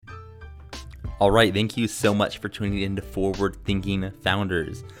All right, thank you so much for tuning in to Forward Thinking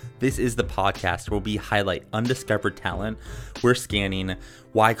Founders. This is the podcast where we highlight undiscovered talent. We're scanning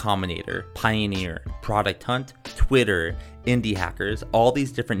Y Combinator, Pioneer, Product Hunt, Twitter, Indie Hackers, all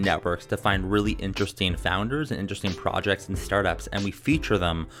these different networks to find really interesting founders and interesting projects and startups, and we feature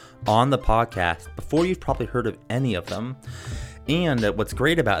them on the podcast before you've probably heard of any of them. And what's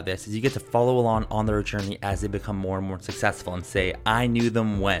great about this is you get to follow along on their journey as they become more and more successful and say, I knew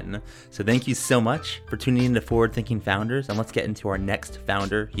them when. So thank you so much for tuning in to Forward Thinking Founders, and let's get into our next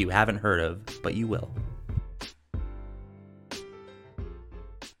founder you haven't heard of, but you will.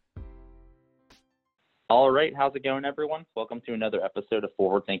 All right, how's it going, everyone? Welcome to another episode of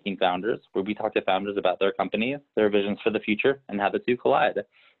Forward Thinking Founders, where we talk to founders about their companies, their visions for the future, and how the two collide.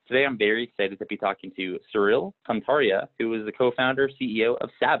 Today, I'm very excited to be talking to Cyril Kantaria, who is the co-founder, CEO of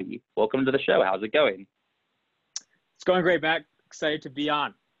Savvy. Welcome to the show. How's it going? It's going great, Matt. Excited to be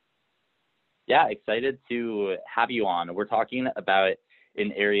on. Yeah, excited to have you on. We're talking about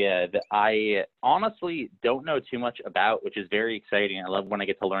an area that I honestly don't know too much about, which is very exciting. I love when I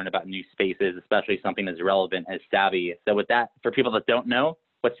get to learn about new spaces, especially something as relevant as Savvy. So with that, for people that don't know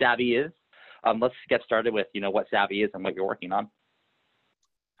what Savvy is, let's get started with, what Savvy is and what you're working on.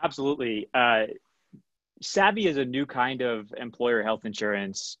 Absolutely. Savvy is a new kind of employer health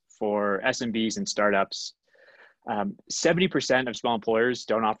insurance for SMBs and startups. 70% of small employers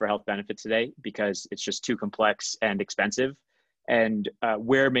don't offer health benefits today because it's just too complex and expensive. And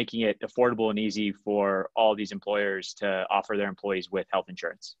we're making it affordable and easy for all these employers to offer their employees with health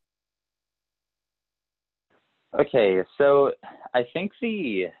insurance. Okay, so I think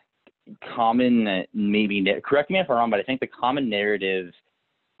the common, correct me if I'm wrong, but I think the common narrative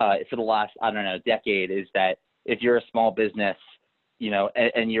for the last, decade is that if you're a small business,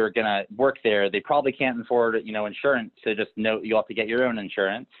 and you're going to work there, they probably can't afford, insurance. So just know you have to get your own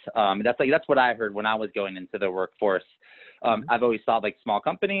insurance. That's what I heard when I was going into the workforce. I've always thought small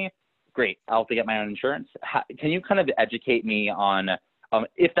company, great, I'll have to get my own insurance. Can you kind of educate me on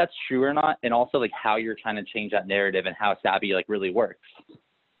if that's true or not, and also how you're trying to change that narrative and how Savvy really works?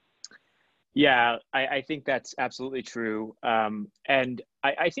 Yeah, I think that's absolutely true. And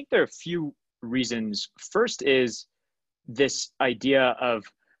I think there are a few reasons. First is this idea of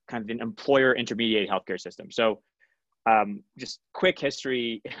kind of an employer intermediate healthcare system. So just quick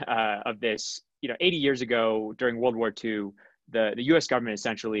history of this, 80 years ago during World War II, the US government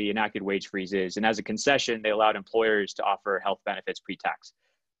essentially enacted wage freezes. And as a concession, they allowed employers to offer health benefits pre-tax.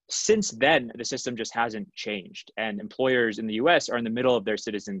 Since then, the system just hasn't changed. And employers in the US are in the middle of their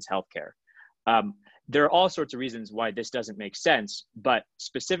citizens' healthcare. There are all sorts of reasons why this doesn't make sense, but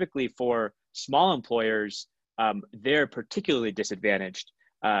specifically for small employers, they're particularly disadvantaged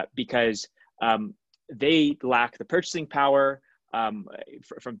because they lack the purchasing power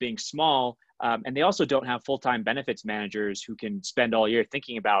from being small, and they also don't have full-time benefits managers who can spend all year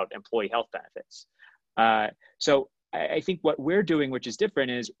thinking about employee health benefits. So I think what we're doing, which is different,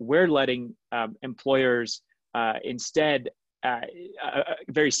 is we're letting employers instead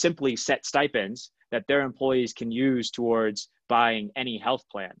very simply set stipends that their employees can use towards buying any health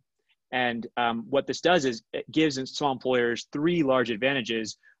plan. And what this does is it gives small employers three large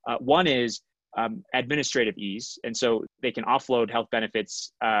advantages. One is administrative ease. And so they can offload the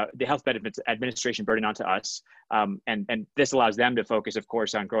health benefits administration burden onto us. And this allows them to focus, of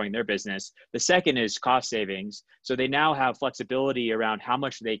course, on growing their business. The second is cost savings. So they now have flexibility around how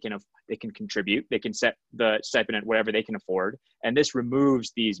much they can contribute. They can set the stipend at whatever they can afford. And this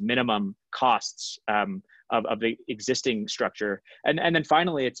removes these minimum costs of the existing structure. And then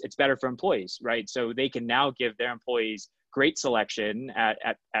finally, it's better for employees, right? So they can now give their employees great selection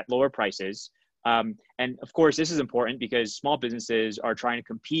at lower prices. And of course, this is important because small businesses are trying to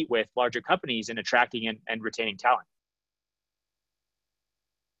compete with larger companies in attracting and retaining talent.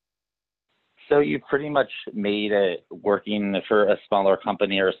 So you pretty much made it working for a smaller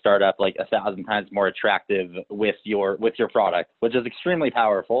company or a startup 1,000 times more attractive with your product, which is extremely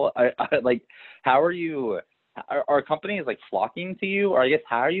powerful. How are companies flocking to you, or I guess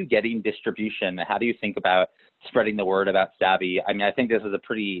how are you getting distribution? How do you think about spreading the word about Savvy? I mean, I think this is a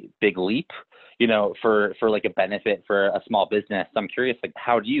pretty big leap, for a benefit for a small business. So I'm curious,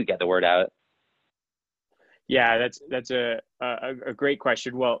 how do you get the word out? Yeah, that's a great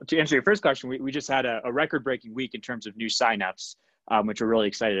question. Well, to answer your first question, we just had a record-breaking week in terms of new signups, which we're really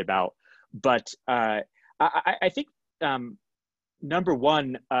excited about. But I think number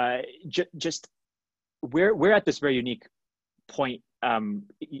one, just we're at this very unique point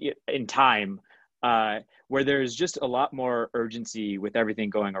in time where there's just a lot more urgency with everything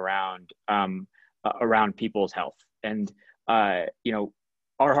going around people's health, and our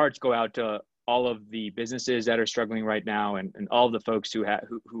hearts go out to all of the businesses that are struggling right now, and all of the folks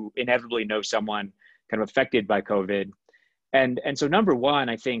who inevitably know someone kind of affected by COVID. And so number one,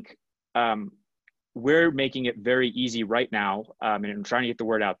 I think we're making it very easy right now, and I'm trying to get the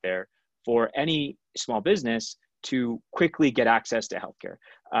word out there for any small business to quickly get access to healthcare.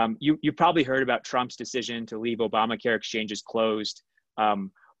 You probably heard about Trump's decision to leave Obamacare exchanges closed,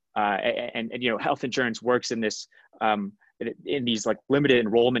 and health insurance works in this in these like limited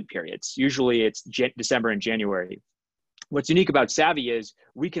enrollment periods. Usually it's December and January. What's unique about Savvy is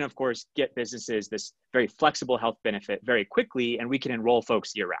we can, of course, get businesses this very flexible health benefit very quickly, and we can enroll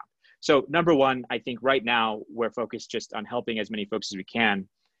folks year round. So number one, I think right now we're focused just on helping as many folks as we can.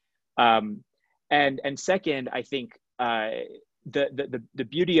 And second, I think the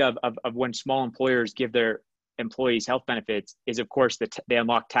beauty of when small employers give their employees health benefits is, of course, that they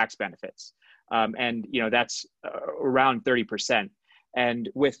unlock tax benefits. And that's around 30%. And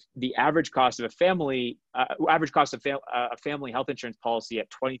with the average cost of a family health insurance policy at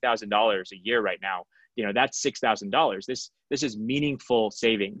 $20,000 a year right now, that's $6,000. This is meaningful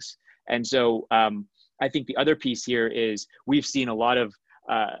savings. And so I think the other piece here is we've seen a lot of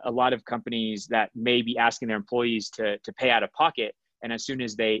companies that may be asking their employees to pay out of pocket, and as soon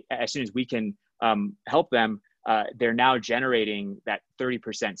as we can help them, they're now generating that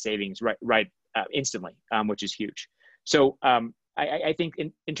 30% savings right instantly, which is huge. So I think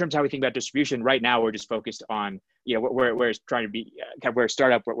in terms of how we think about distribution right now, we're just focused on we're trying to be we're a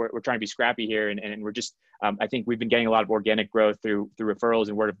startup, we're trying to be scrappy here, and we're just I think we've been getting a lot of organic growth through referrals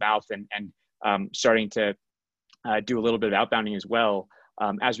and word of mouth, and starting to do a little bit of outbounding as well.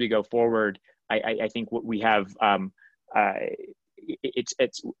 As we go forward, I think what we have,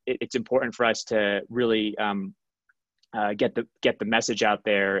 it's important for us to really get the message out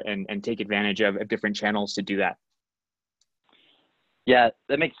there and take advantage of different channels to do that. Yeah,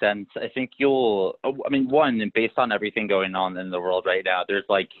 that makes sense. I think one, based on everything going on in the world right now, there's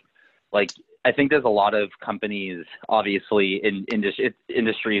I think there's a lot of companies, obviously, in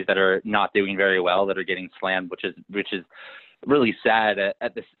industries that are not doing very well, that are getting slammed, which is really sad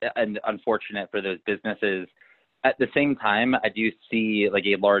at this, and unfortunate for those businesses. At the same time, I do see like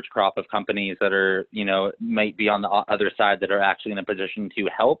a large crop of companies that are, might be on the other side, that are actually in a position to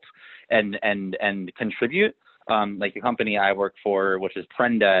help and contribute. Like the company I work for, which is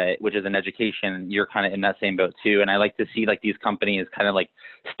Prenda, which is in education, you're kind of in that same boat too. And I like to see like these companies kind of like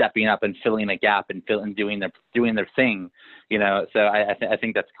stepping up and filling a gap and doing their thing, So I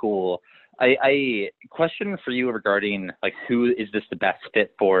think that's cool. I question for you regarding like who is this the best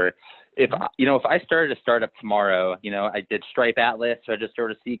fit for? If I started a startup tomorrow, I did Stripe Atlas, or I just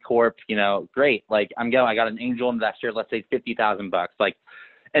started a C Corp, great. Like I got an angel investor, let's say $50,000, like,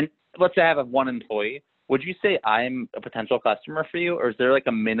 and let's say I have one employee. Would you say I'm a potential customer for you, or is there like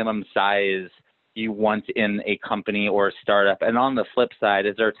a minimum size you want in a company or a startup? And on the flip side,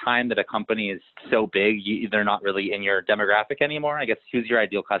 is there a time that a company is so big they're not really in your demographic anymore? I guess, who's your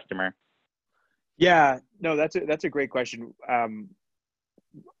ideal customer? Yeah, no, that's a great question. To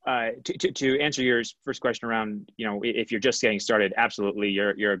answer your first question around, if you're just getting started, absolutely,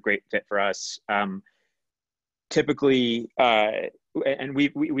 you're a great fit for us. Typically, and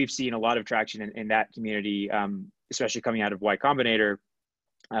we've seen a lot of traction in that community, especially coming out of Y Combinator.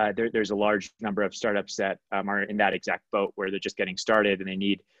 There's a large number of startups that are in that exact boat where they're just getting started and they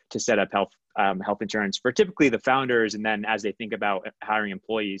need to set up health insurance for typically the founders, and then as they think about hiring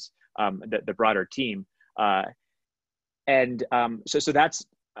employees, the broader team. So that's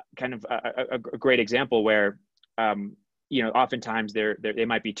kind of a great example where oftentimes they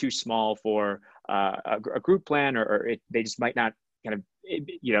might be too small for a group plan, or they just might not kind of,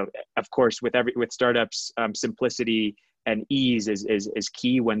 of course, with startups, simplicity and ease is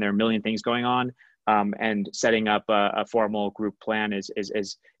key when there are a million things going on. And setting up a formal group plan is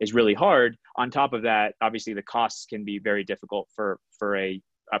really hard. On top of that, obviously the costs can be very difficult for a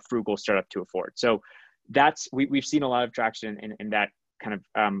frugal startup to afford. So we've seen a lot of traction in that kind of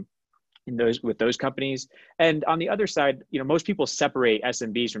with those companies. And on the other side, most people separate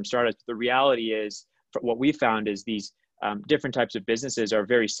SMBs from startups. The reality is, what we found is these different types of businesses are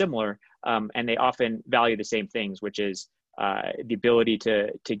very similar, and they often value the same things, which is the ability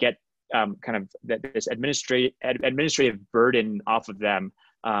to get kind of this administrative burden off of them.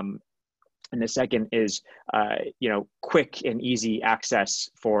 And the second is, quick and easy access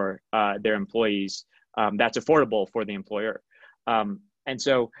for their employees that's affordable for the employer. And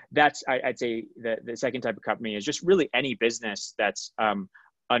so that's, I'd say the second type of company is just really any business that's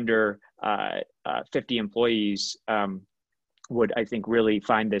under 50 employees would, I think, really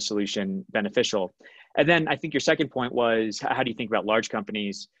find this solution beneficial. And then I think your second point was, how do you think about large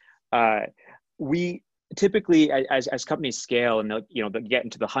companies? we typically, as companies scale and they'll get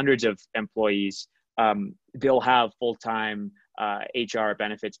into the hundreds of employees, they'll have full-time HR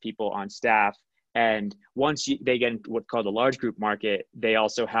benefits people on staff. And once they get into what's called the large group market, they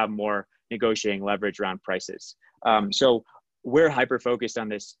also have more negotiating leverage around prices. So we're hyper-focused on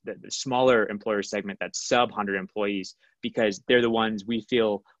the smaller employer segment, that's sub 100 employees, because they're the ones we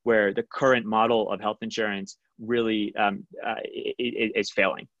feel where the current model of health insurance really is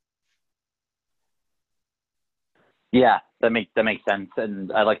failing. Yeah, that makes sense, and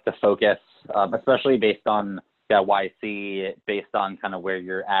I like the focus, especially based on YC, based on kind of where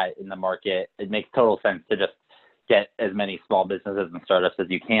you're at in the market. It makes total sense to just get as many small businesses and startups as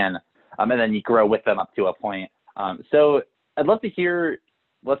you can, and then you grow with them up to a point. So I'd love to hear.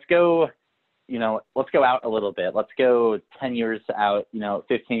 Let's go out a little bit. Let's go 10 years out,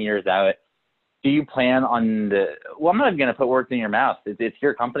 15 years out. Do you plan on I'm not going to put words in your mouth. It's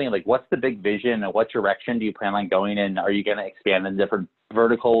your company. Like, what's the big vision and what direction do you plan on going in? Are you going to expand in different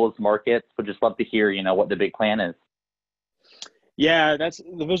verticals, markets? Would just love to hear, what the big plan is. Yeah,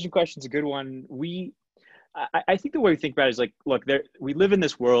 the vision question is a good one. I think the way we think about it is like, look, we live in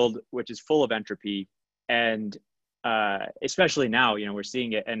this world which is full of entropy, and especially now, we're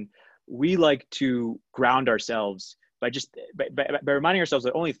seeing it, and we like to ground ourselves by reminding ourselves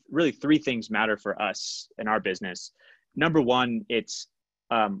that only really three things matter for us in our business. Number one, it's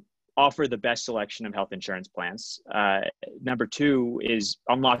offer the best selection of health insurance plans. Number two is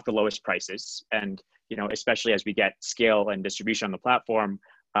unlock the lowest prices. And, especially as we get scale and distribution on the platform,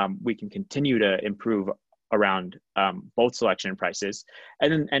 we can continue to improve around both selection and prices.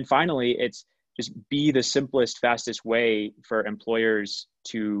 And finally, it's just be the simplest, fastest way for employers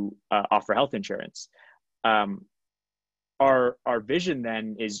to offer health insurance. Our vision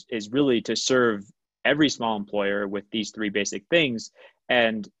then is really to serve every small employer with these three basic things.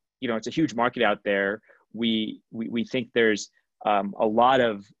 And, it's a huge market out there. We think there's a lot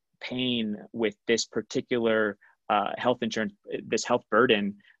of pain with this particular health insurance, this health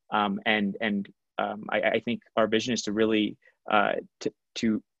burden. I think our vision is to really to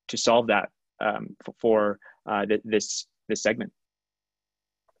solve that for this segment.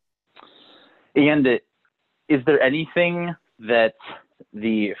 And is there anything that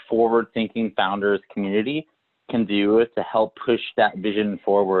the forward-thinking founders community can do to help push that vision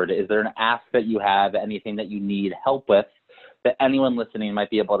forward? Is there an ask that you have, anything that you need help with that anyone listening might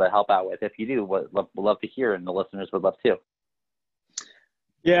be able to help out with? If you do, we'd love to hear, and the listeners would love to.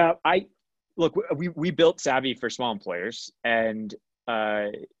 Yeah, we built Savvy for small employers, and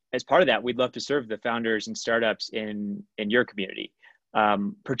as part of that, we'd love to serve the founders and startups in your community,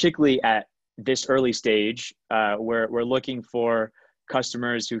 particularly at this early stage. We're looking for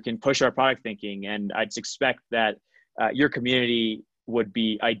customers who can push our product thinking, and I'd expect that your community would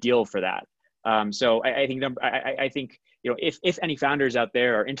be ideal for that. So I think if any founders out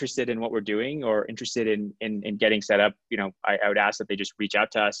there are interested in what we're doing or interested in getting set up, I would ask that they just reach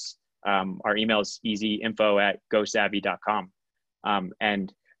out to us. Our email is easy, info@gosavvy.com,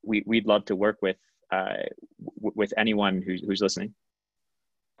 and we'd love to work with anyone who's listening.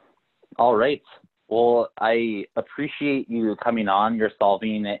 All right. Well, I appreciate you coming on. You're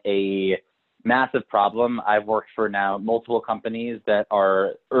solving a massive problem. I've worked for now multiple companies that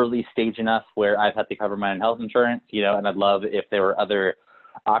are early stage enough where I've had to cover my own health insurance, and I'd love if there were other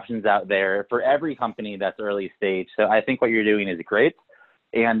options out there for every company that's early stage. So I think what you're doing is great.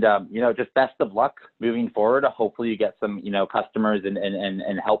 And, just best of luck moving forward. Hopefully you get some, customers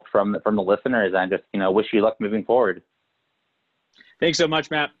and help from the listeners, and just, wish you luck moving forward. Thanks so much,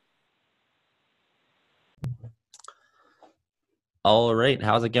 Matt. All right.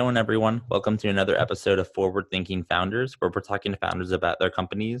 How's it going, everyone? Welcome to another episode of Forward Thinking Founders, where we're talking to founders about their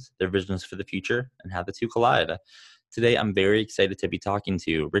companies, their visions for the future, and how the two collide. Today, I'm very excited to be talking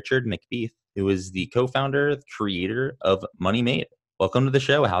to Richard McBeath, who is the co-founder, creator of Money Made. Welcome to the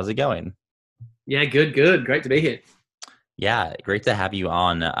show. How's it going? Yeah, good. Great to be here. Yeah, great to have you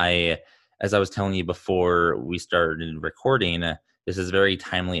on. As I was telling you before we started recording, this is a very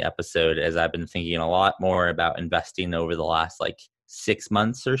timely episode, as I've been thinking a lot more about investing over the last 6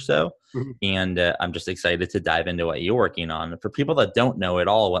 months or so. Mm-hmm. And I'm just excited to dive into what you're working on. For people that don't know at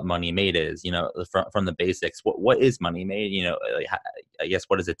all what Money Made is, from the basics, what is Money Made? I guess,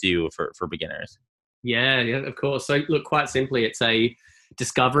 what does it do for beginners? Yeah, of course. So look, quite simply, it's a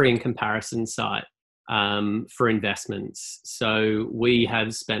discovery and comparison site for investments. So we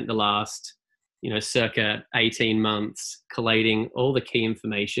have spent the last circa 18 months collating all the key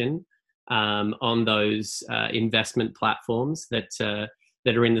information on those investment platforms that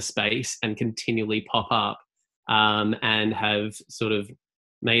are in the space and continually pop up, and have sort of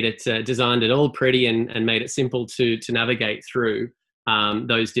made it, designed it all pretty and made it simple to navigate through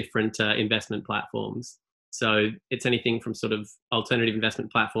those different investment platforms. So it's anything from sort of alternative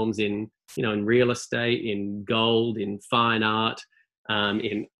investment platforms in real estate, in gold, in fine art,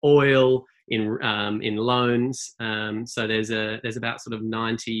 in oil, in loans. So there's about sort of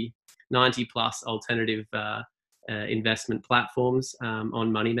 90 plus alternative investment platforms on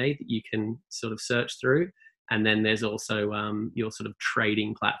MoneyMade that you can sort of search through. And then there's also your sort of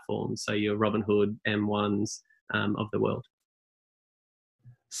trading platforms, so your Robinhood, M1s of the world.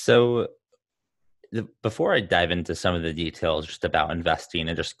 So before I dive into some of the details just about investing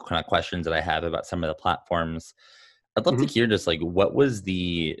and just kind of questions that I have about some of the platforms, I'd love to hear just like, what was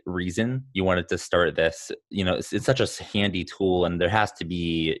the reason you wanted to start this? It's such a handy tool, and there has to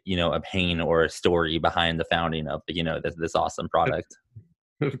be, a pain or a story behind the founding of, this awesome product.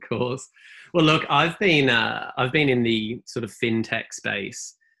 Of course. Well, look, I've been in the sort of fintech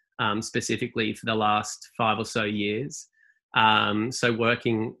space specifically for the last 5 or so years. So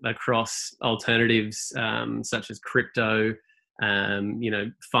working across alternatives such as crypto,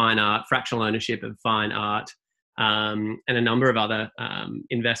 fine art, fractional ownership of fine art, and a number of other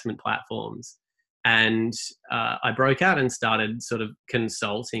investment platforms. And I broke out and started sort of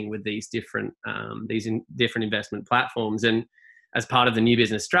consulting with these different investment platforms. And as part of the new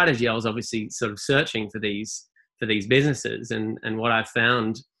business strategy, I was obviously sort of searching for these businesses. And what I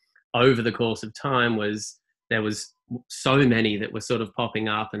found over the course of time was there was so many that were sort of popping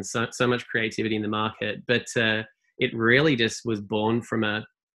up, and so much creativity in the market. But it really just was born from a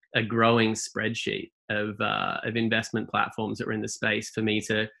growing spreadsheet of investment platforms that were in the space for me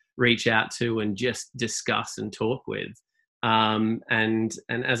to reach out to and just discuss and talk with. And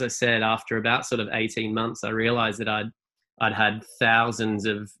as I said, after about sort of 18 months, I realized that I'd had thousands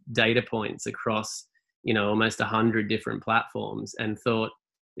of data points across, almost 100 different platforms, and thought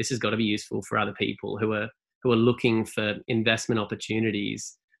this has got to be useful for other people who are looking for investment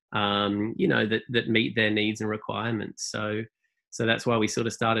opportunities, that meet their needs and requirements. So that's why we sort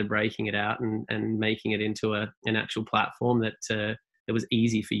of started breaking it out and making it into an actual platform that was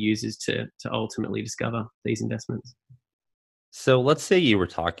easy for users to ultimately discover these investments. So let's say you were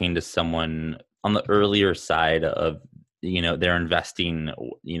talking to someone on the earlier side of, their investing,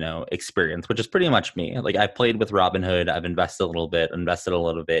 experience, which is pretty much me. Like, I've played with Robinhood, I've invested a little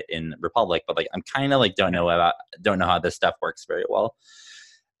bit in Republic, but like, I'm kind of like, don't know how this stuff works very well.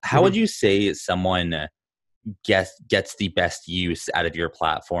 How would you say someone gets the best use out of your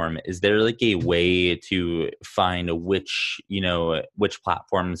platform? Is there like a way to find which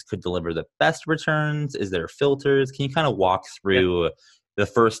platforms could deliver the best returns? Is there filters? Can you kind of walk through the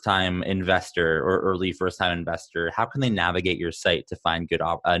first-time investor or early first-time investor? How can they navigate your site to find good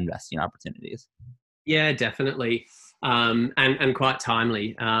investing opportunities? Yeah, definitely, and quite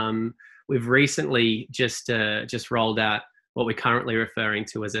timely. We've recently just rolled out what we're currently referring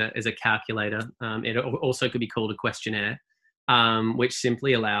to as a calculator. It also could be called a questionnaire, which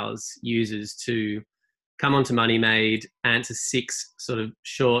simply allows users to come onto MoneyMade, answer 6 sort of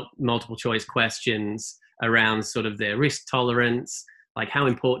short multiple choice questions around sort of their risk tolerance, like how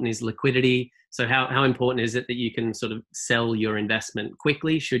important is liquidity? So how important is it that you can sort of sell your investment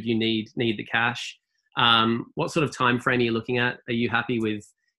quickly should you need the cash? What sort of time frame are you looking at? Are you happy with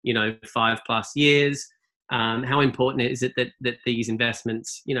 5+ years? How important is it that these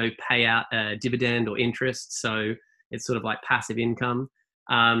investments pay out a dividend or interest? So it's sort of like passive income.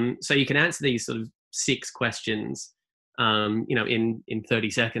 So you can answer these sort of 6 questions in 30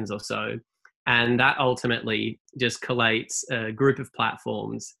 seconds or so. And that ultimately just collates a group of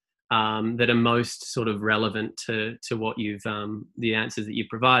platforms that are most sort of relevant to what you've the answers that you've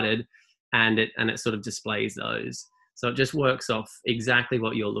provided, and it sort of displays those. So it just works off exactly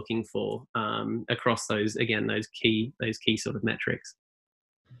what you're looking for across those key sort of metrics.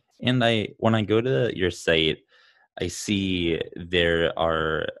 And when I go to your site, I see there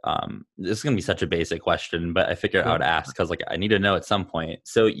are, this is going to be such a basic question, but I figure out how to ask because like I need to know at some point.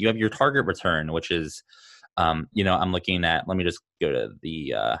 So you have your target return, which is, I'm looking at, let me just go to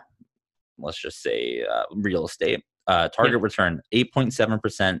the, let's just say real estate. Target return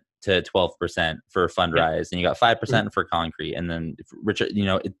 8.7% to 12% for Fundrise, and you got 5% for concrete, and then Richard,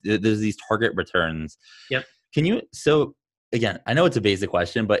 there's these target returns. Yep. So again, I know it's a basic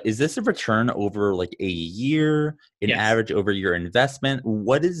question, but is this a return over like a year, average over your investment?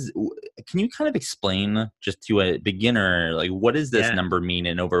 Can you kind of explain just to a beginner, like what does this number mean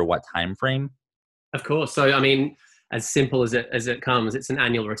and over what time frame? Of course. So, I mean, as simple as it comes, it's an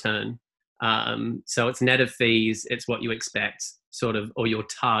annual return. So it's net of fees. It's what you expect sort of, or your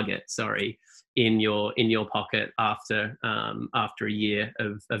target, in your pocket after a year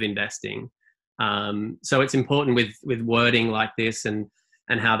of investing. So it's important with wording like this and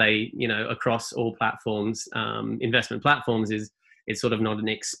how they, across all platforms, investment platforms, is it's sort of not an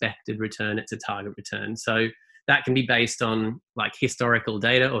expected return, it's a target return. So that can be based on like historical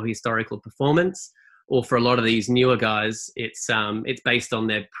data or historical performance, or for a lot of these newer guys, it's based on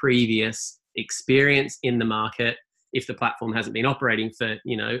their previous experience in the market. If the platform hasn't been operating for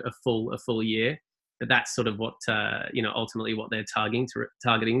a full year, but that's sort of what ultimately what they're targeting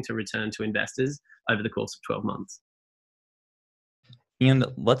to return to investors over the course of 12 months. And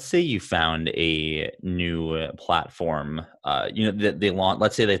let's say you found a new platform, that they launch.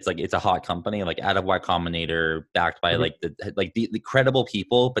 Let's say that it's a hot company, like out of Y Combinator, backed by the credible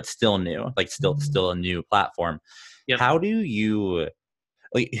people, but still new, still a new platform. Yep. How do you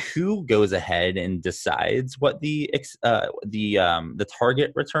who goes ahead and decides what the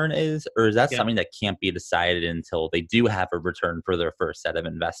target return is, or is that something that can't be decided until they do have a return for their first set of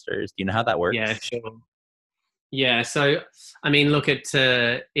investors? Do you know how that works? Yeah, sure. Yeah, so I mean, look at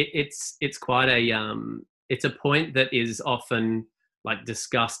it's quite a it's a point that is often like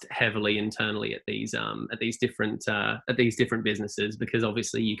discussed heavily internally at these different businesses, because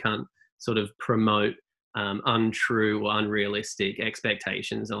obviously you can't sort of promote untrue or unrealistic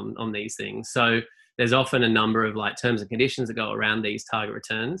expectations on these things. So there's often a number of like terms and conditions that go around these target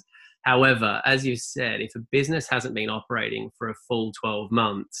returns. However, as you said, if a business hasn't been operating for a full 12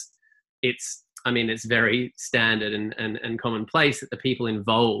 months, it's very standard and commonplace that the people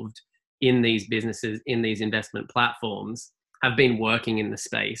involved in these businesses, in these investment platforms, have been working in the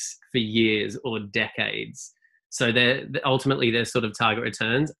space for years or decades. So ultimately their sort of target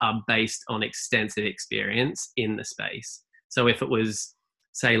returns are based on extensive experience in the space. So if it was,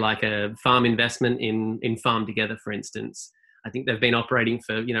 say, like a farm investment in Farm Together, for instance, I think they've been operating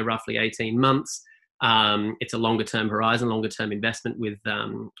for roughly 18 months. It's a longer term horizon, longer term investment with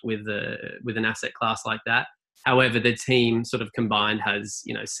an asset class like that. However, the team sort of combined has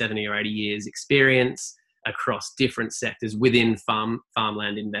 70 or 80 years experience across different sectors within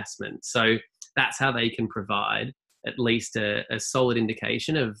farmland investment. So that's how they can provide at least a solid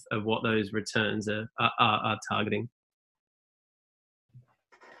indication of what those returns are targeting.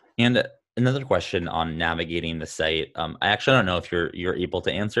 And another question on navigating the site. I actually don't know if you're able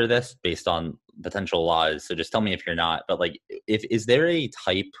to answer this based on potential laws. So just tell me if you're not. But like, is there a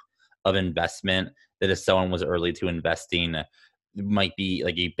type of investment that if someone was early to investing might be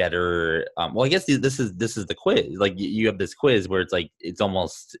like a better? Well, I guess this is the quiz. Like you have this quiz where it's like it's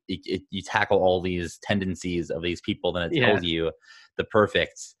almost you tackle all these tendencies of these people, then it tells you the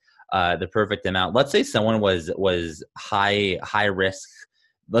perfect amount. Let's say someone was high risk.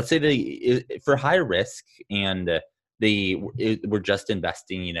 Let's say for high risk and they were just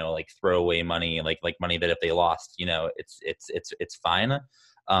investing, like throwaway money, like money that if they lost, it's fine.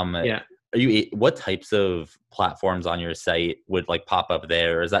 What types of platforms on your site would like pop up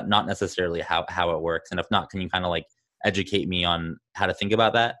there? Or is that not necessarily how it works? And if not, can you kind of like educate me on how to think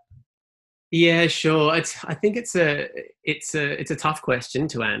about that? Yeah, sure. I think it's a tough question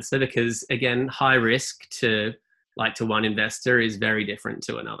to answer, because again, high risk to one investor is very different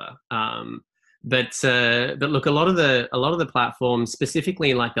to another. But look, a lot of the platforms,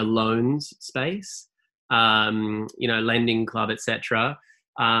 specifically in like the loans space, Lending Club, etc.,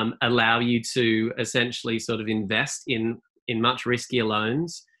 allow you to essentially sort of invest in much riskier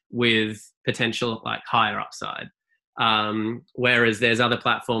loans with potential like higher upside. Whereas there's other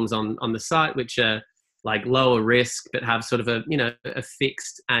platforms on the site which are like lower risk but have sort of a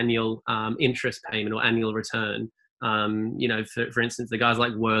fixed annual interest payment or annual return. For instance, the guys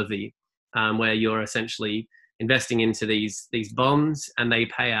like Worthy, where you're essentially investing into these bonds and they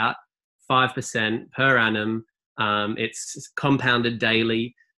pay out 5% per annum. It's compounded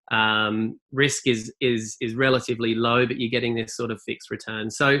daily. Risk is relatively low, but you're getting this sort of fixed return.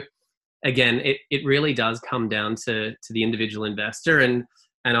 So again, it really does come down to the individual investor, and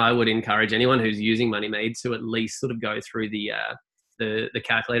I would encourage anyone who's using MoneyMade to at least sort of go through the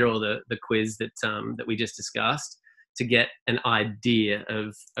calculator or the quiz that we just discussed, to get an idea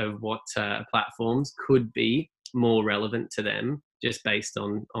of what platforms could be more relevant to them, just based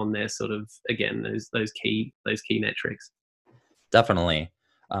on their sort of, again, those key metrics. Definitely.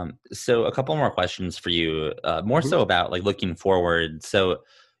 So a couple more questions for you, more so about like looking forward. So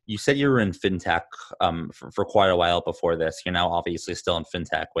you said you were in fintech for quite a while before this. You're now obviously still in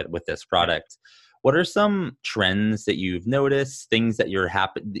fintech with this product. What are some trends that you've noticed, things that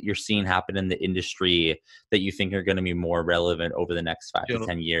you're seeing happen in the industry that you think are going to be more relevant over the next 5 to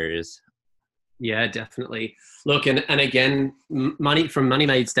 10 years? Yeah, definitely. Look, and again, from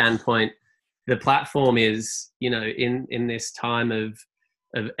MoneyMade's standpoint, the platform is, in this time of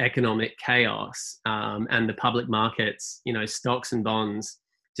economic chaos, and the public markets, stocks and bonds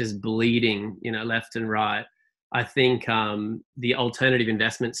just bleeding, left and right. I think the alternative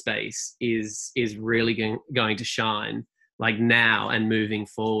investment space is really going to shine, like now and moving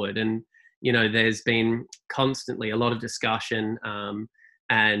forward. And there's been constantly a lot of discussion,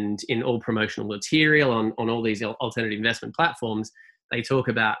 and in all promotional material on all these alternative investment platforms, they talk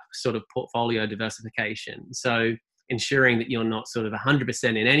about sort of portfolio diversification. So ensuring that you're not sort of 100%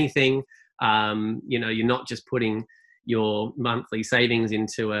 in anything. You're not just putting your monthly savings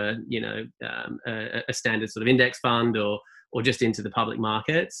into a standard sort of index fund or just into the public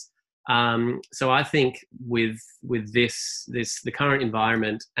markets. So I think with the current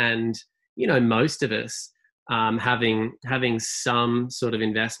environment, and most of us having some sort of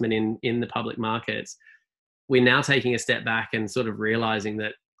investment in the public markets, we're now taking a step back and sort of realizing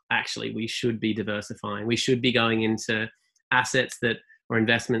that actually we should be diversifying. We should be going into assets or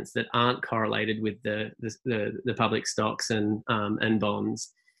investments that aren't correlated with the public stocks and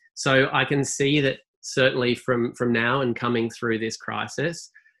bonds. So I can see that certainly from now and coming through this crisis,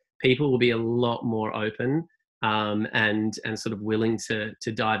 people will be a lot more open, and sort of willing to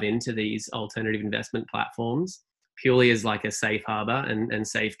dive into these alternative investment platforms purely as like a safe harbor and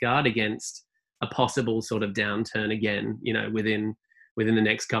safeguard against a possible sort of downturn again, within the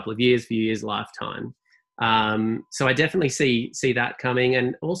next couple of years, few years, lifetime. So I definitely see that coming.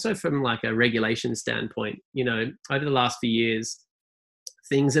 And also from like a regulation standpoint, over the last few years,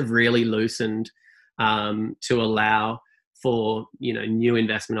 things have really loosened to allow for, new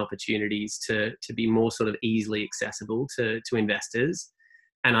investment opportunities to be more sort of easily accessible to investors.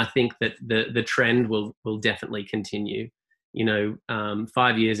 And I think that the trend will definitely continue.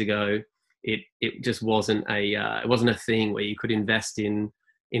 5 years ago, it just wasn't a thing where you could invest in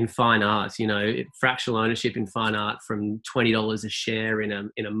fine art. Fractional ownership in fine art from $20 a share in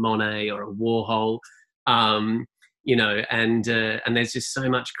a Monet or a Warhol, and there's just so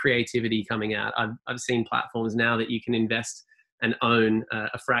much creativity coming out. I've seen platforms now that you can invest and own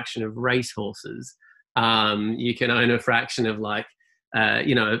a fraction of racehorses. You can own a fraction of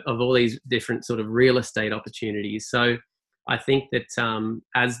of all these different sort of real estate opportunities. So I think that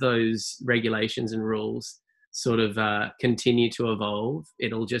as those regulations and rules sort of continue to evolve,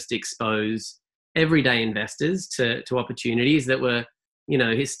 it'll just expose everyday investors to opportunities that were,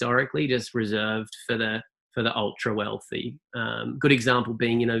 historically just reserved for the ultra wealthy. Good example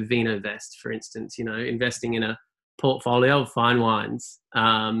being, Vinovest, for instance, investing in a portfolio of fine wines.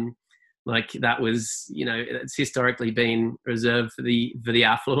 Like that was, it's historically been reserved for the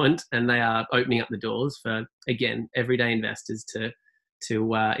affluent, and they are opening up the doors for, again, everyday investors to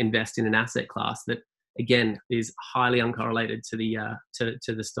invest in an asset class that, again, is highly uncorrelated to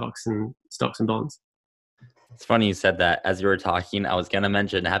the stocks and bonds. It's funny you said that. As you were talking, I was going to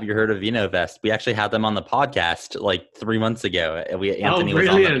mention, have you heard of Vinovest? We actually had them on the podcast like 3 months ago. Anthony was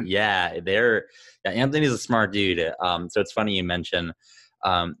on them. Yeah, Anthony's a smart dude. So it's funny you mention.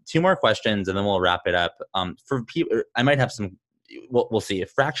 2 more questions and then we'll wrap it up. For people, I might have some. We'll see.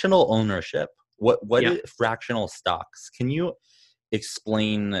 Fractional ownership. What is fractional stocks? Can you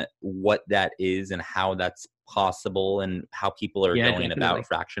explain what that is and how that's possible and how people are going about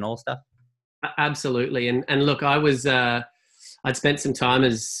fractional stuff? Absolutely. And look, I'd spent some time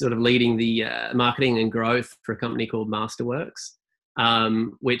as sort of leading the marketing and growth for a company called Masterworks,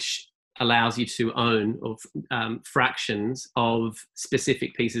 which allows you to own fractions of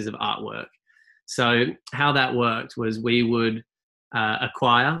specific pieces of artwork. So how that worked was we would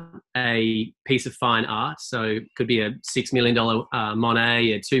acquire a piece of fine art. So it could be a $6 million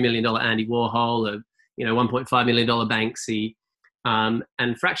Monet, a $2 million Andy Warhol, a $1.5 million Banksy.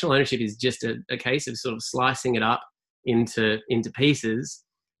 And fractional ownership is just a case of sort of slicing it up into pieces,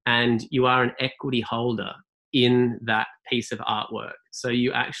 and you are an equity holder in that piece of artwork. So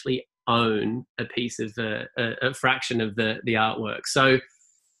you actually own a piece of a fraction of the artwork. So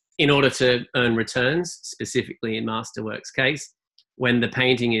in order to earn returns, specifically in Masterworks' case, when the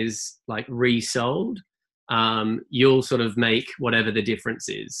painting is like resold, you'll sort of make whatever the difference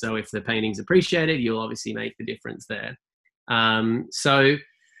is. So if the painting's appreciated, you'll obviously make the difference there.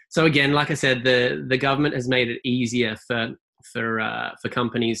 So again, like I said, the government has made it easier for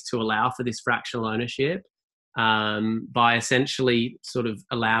companies to allow for this fractional ownership, by essentially sort of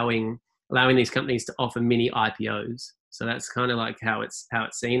allowing these companies to offer mini IPOs. So that's kind of like how it's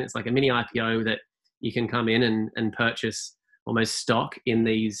seen. It's like a mini IPO that you can come in and purchase almost stock in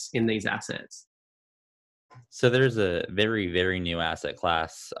these assets. So there's a very, very new asset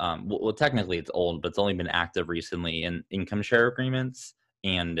class. Well, technically it's old, but it's only been active recently in income share agreements.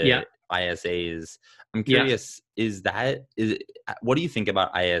 and Yeah. ISAs. I'm Yeah. curious, what do you think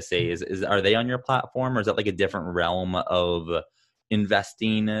about ISAs? Are they on your platform, or is that like a different realm of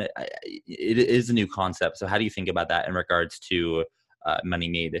investing? It is a new concept. So how do you think about that in regards to money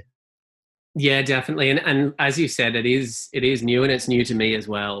made? Yeah, definitely. And as you said, it is new, and it's new to me as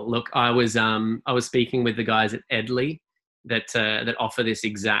well. Look, I was speaking with the guys at Edley that offer this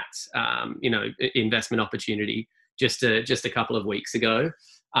exact investment opportunity just a couple of weeks ago.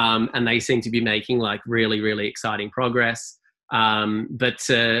 And they seem to be making like really, really exciting progress. But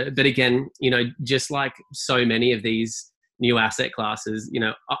again, just like so many of these new asset classes,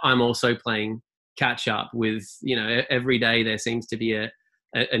 I'm also playing catch up with, every day there seems to be a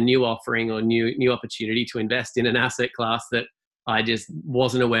new offering or new opportunity to invest in an asset class that I just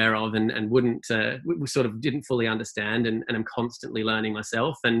wasn't aware of and wouldn't sort of didn't fully understand, and I'm constantly learning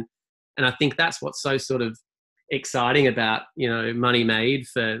myself. And I think that's what's so sort of exciting about money made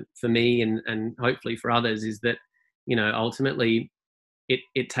for me and hopefully for others, is that ultimately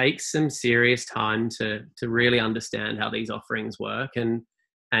it takes some serious time to really understand how these offerings work, and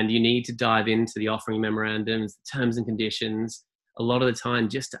you need to dive into the offering memorandums, the terms and conditions, a lot of the time,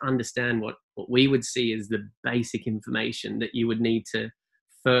 just to understand what we would see as the basic information that you would need to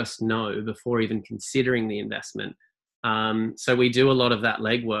first know before even considering the investment. So we do a lot of that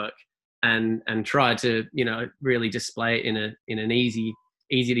legwork and try to really display it in an easy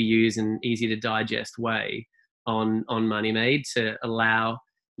to use and easy to digest way on Money Made, to allow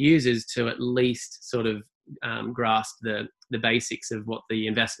users to at least sort of grasp the basics of what the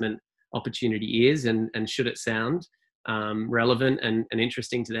investment opportunity is, and should it sound relevant and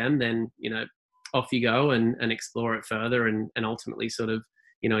interesting to them, then off you go and explore it further and ultimately sort of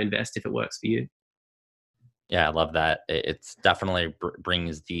invest if it works for you. Yeah, I love that. It's definitely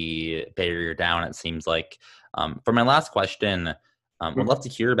brings the barrier down, it seems like. For my last question, would love to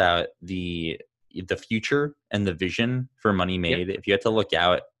hear about the future and the vision for Money Made. If you had to look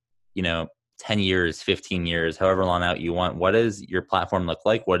out 10 years, 15 years, however long out you want, what does your platform look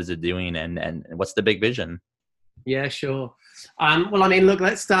like? What is it doing, and what's the big vision? Yeah, sure. Well, I mean, look,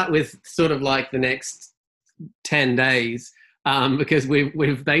 let's start with sort of like the next 10 days, because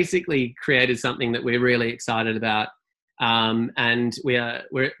we've basically created something that we're really excited about. And we're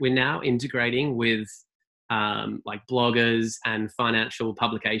now integrating with like bloggers and financial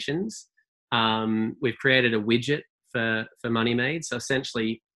publications. We've created a widget for Money Made. So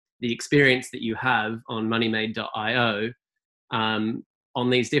essentially the experience that you have on moneymade.io, on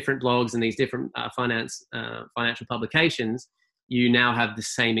these different blogs and these different financial publications, you now have the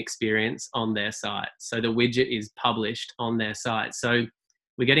same experience on their site. So the widget is published on their site. So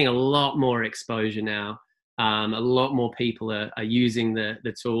we're getting a lot more exposure now. A lot more people are using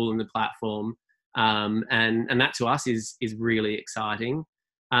the tool and the platform. And that to us is really exciting.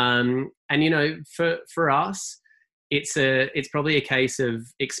 And for us, it's probably a case of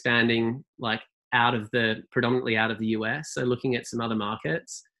expanding like predominantly out of the US. So looking at some other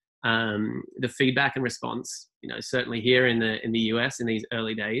markets, the feedback and response, certainly here in the US in these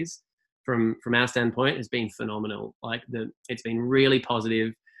early days, from our standpoint, has been phenomenal. Like it's been really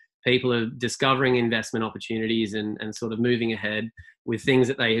positive. People are discovering investment opportunities and sort of moving ahead with things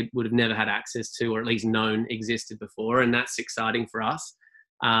that they would have never had access to, or at least known existed before. And that's exciting for us.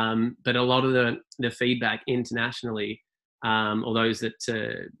 But a lot of the feedback internationally, or those that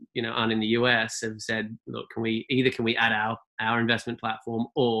aren't in the US, have said, look, can we add our investment platform,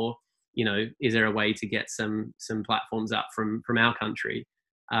 or is there a way to get some platforms up from our country?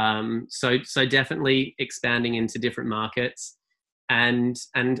 So definitely expanding into different markets, and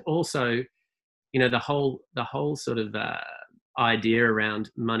also the whole sort of idea around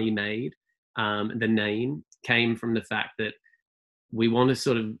Money Made, the name came from the fact that we want to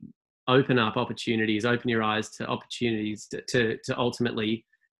sort of open your eyes to opportunities to ultimately,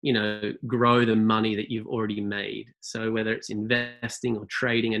 grow the money that you've already made. So whether it's investing or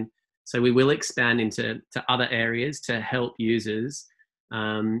trading, and so we will expand into other areas to help users,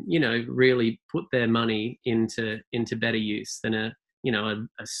 really put their money into better use than a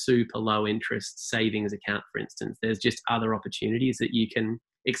super low interest savings account, for instance. There's just other opportunities that you can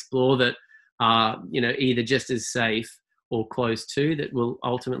explore that are, either just as safe or close to, that will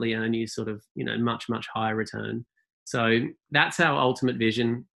ultimately earn you sort of, much, much higher return. So that's our ultimate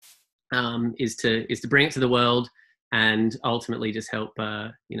vision, is to bring it to the world and ultimately just help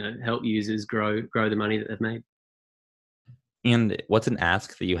users grow the money that they've made. And what's an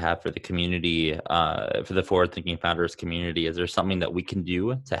ask that you have for the community, for the forward thinking founders community? Is there something that we can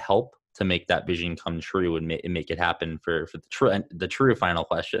do to help to make that vision come true and make it happen for the true final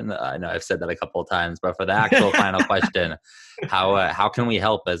question. I know I've said that a couple of times, but for the actual final question, how can we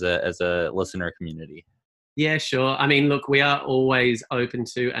help as a listener community? Yeah, sure. I mean, look, we are always open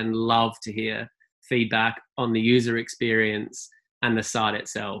to and love to hear feedback on the user experience and the site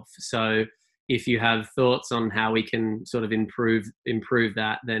itself. So if you have thoughts on how we can sort of improve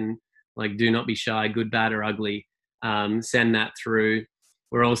that, then like, do not be shy, good, bad, or ugly. Send that through.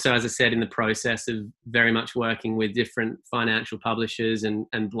 We're also, as I said, in the process of very much working with different financial publishers and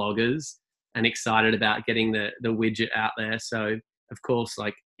bloggers, and excited about getting the widget out there. So, of course,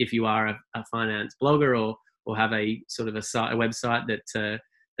 like if you are a finance blogger or have a sort of a website that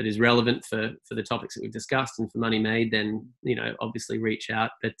is relevant for the topics that we've discussed and for Money Made, then obviously reach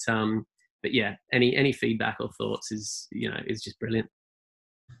out. But yeah, any feedback or thoughts is just brilliant.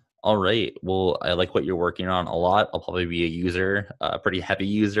 All right. Well, I like what you're working on a lot. I'll probably be a user, a pretty heavy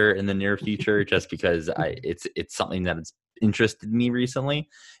user in the near future, just because it's something that has interested me recently.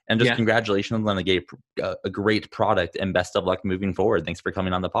 And just congratulations on a great product, and best of luck moving forward. Thanks for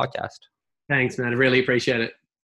coming on the podcast. Thanks, man. I really appreciate it.